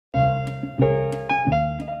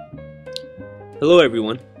Hello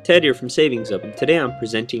everyone, Ted here from Savings Hub, and today I'm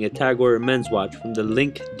presenting a tag wearer men's watch from the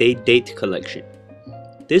Link Day Date collection.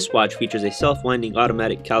 This watch features a self-winding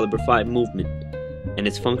automatic Calibre 5 movement, and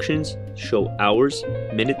its functions show hours,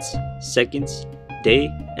 minutes, seconds, day,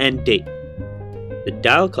 and date. The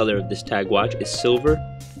dial color of this tag watch is silver,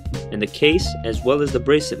 and the case as well as the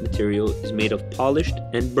bracelet material is made of polished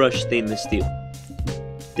and brushed stainless steel.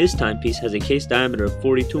 This timepiece has a case diameter of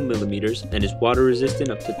 42mm and is water resistant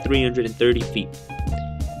up to 330 feet.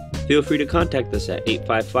 Feel free to contact us at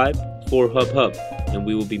 855-4HUB-HUB and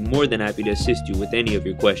we will be more than happy to assist you with any of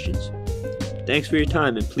your questions. Thanks for your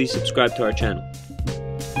time and please subscribe to our channel.